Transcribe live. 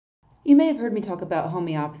You may have heard me talk about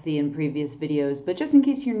homeopathy in previous videos, but just in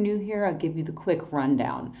case you're new here, I'll give you the quick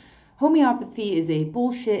rundown. Homeopathy is a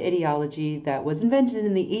bullshit ideology that was invented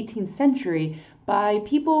in the 18th century by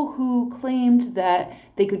people who claimed that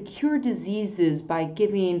they could cure diseases by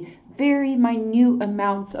giving very minute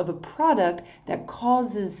amounts of a product that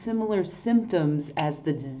causes similar symptoms as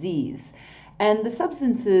the disease. And the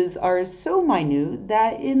substances are so minute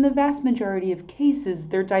that in the vast majority of cases,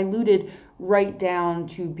 they're diluted right down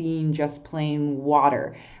to being just plain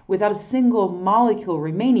water, without a single molecule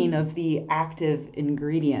remaining of the active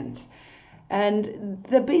ingredient. And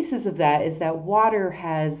the basis of that is that water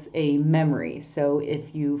has a memory. So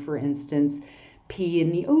if you, for instance, pee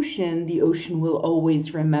in the ocean will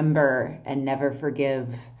always remember and never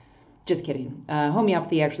forgive. Just kidding.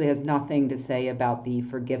 Homeopathy actually has nothing to say about the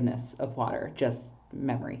forgiveness of water, just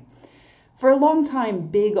memory. For a long time,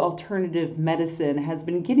 big alternative medicine has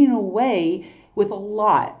been getting away with a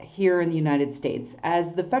lot here in the United States,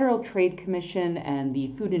 as the Federal Trade Commission and the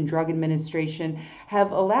Food and Drug Administration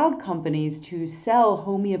have allowed companies to sell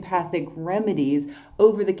homeopathic remedies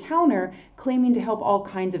over the counter, claiming to help all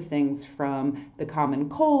kinds of things from the common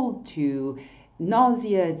cold to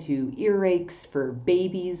nausea to earaches for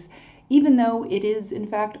babies, even though it is in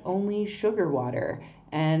fact only sugar water.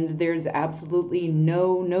 And there's absolutely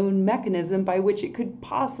no known mechanism by which it could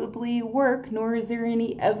possibly work, nor is there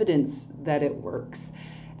any evidence that it works.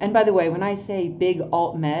 And by the way, when I say big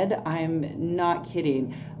alt med, I'm not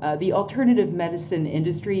kidding. The alternative medicine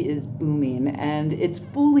industry is booming, and it's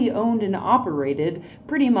fully owned and operated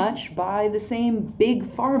pretty much by the same big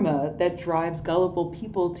pharma that drives gullible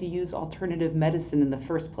people to use alternative medicine in the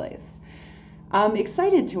first place. I'm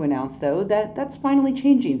excited to announce, though, that that's finally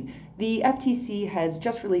changing. The FTC has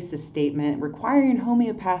just released a statement requiring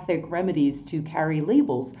homeopathic remedies to carry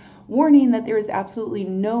labels, warning that there is absolutely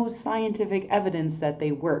no scientific evidence that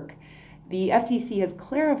they work. The FTC has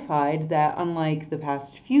clarified that, unlike the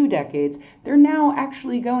past few decades, they're now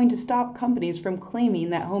actually going to stop companies from claiming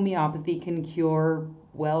that homeopathy can cure,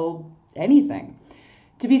 well, anything.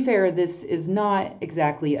 To be fair, this is not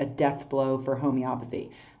exactly a death blow for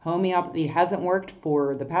homeopathy. Homeopathy hasn't worked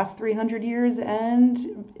for the past 300 years,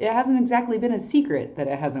 and it hasn't exactly been a secret that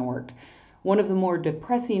it hasn't worked. One of the more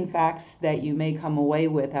depressing facts that you may come away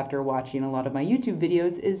with after watching a lot of my YouTube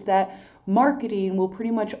videos is that marketing will pretty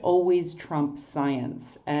much always trump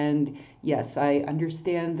science. And yes, I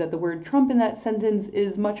understand that the word Trump in that sentence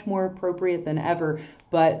is much more appropriate than ever,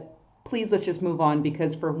 but please, let's just move on,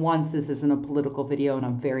 because for once this isn't a political video and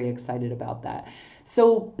I'm very excited about that.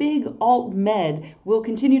 So big alt med will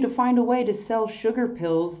continue to find a way to sell sugar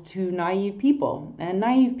pills to naive people, and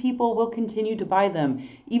naive people will continue to buy them,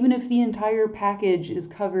 even if the entire package is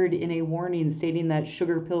covered in a warning stating that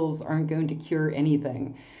sugar pills aren't going to cure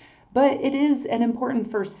anything. But it is an important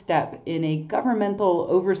first step in a governmental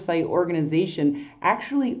oversight organization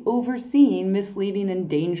actually overseeing misleading and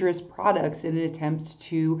dangerous products in an attempt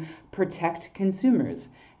to protect consumers.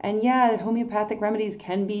 And yeah, homeopathic remedies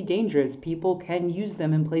can be dangerous. People can use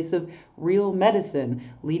them in place of real medicine,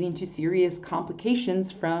 leading to serious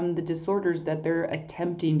complications from the disorders that they're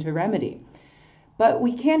attempting to remedy. But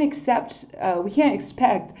we can't expect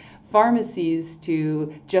pharmacies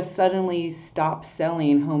to just suddenly stop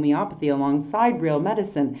selling homeopathy alongside real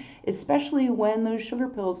medicine, especially when those sugar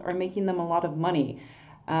pills are making them a lot of money.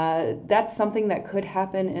 That's something that could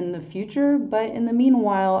happen in the future, but in the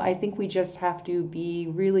meanwhile, I think we just have to be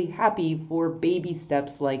really happy for baby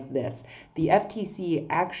steps like this. The FTC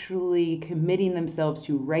actually committing themselves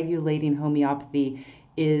to regulating homeopathy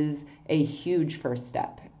is a huge first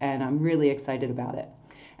step, and I'm really excited about it.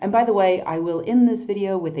 And by the way, I will end this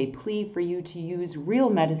video with a plea for you to use real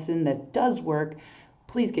medicine that does work.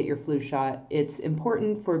 Please get your flu shot. It's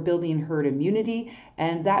important for building herd immunity,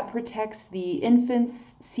 and that protects the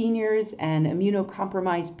infants, seniors, and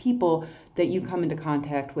immunocompromised people that you come into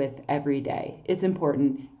contact with every day. It's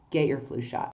important. Get your flu shot.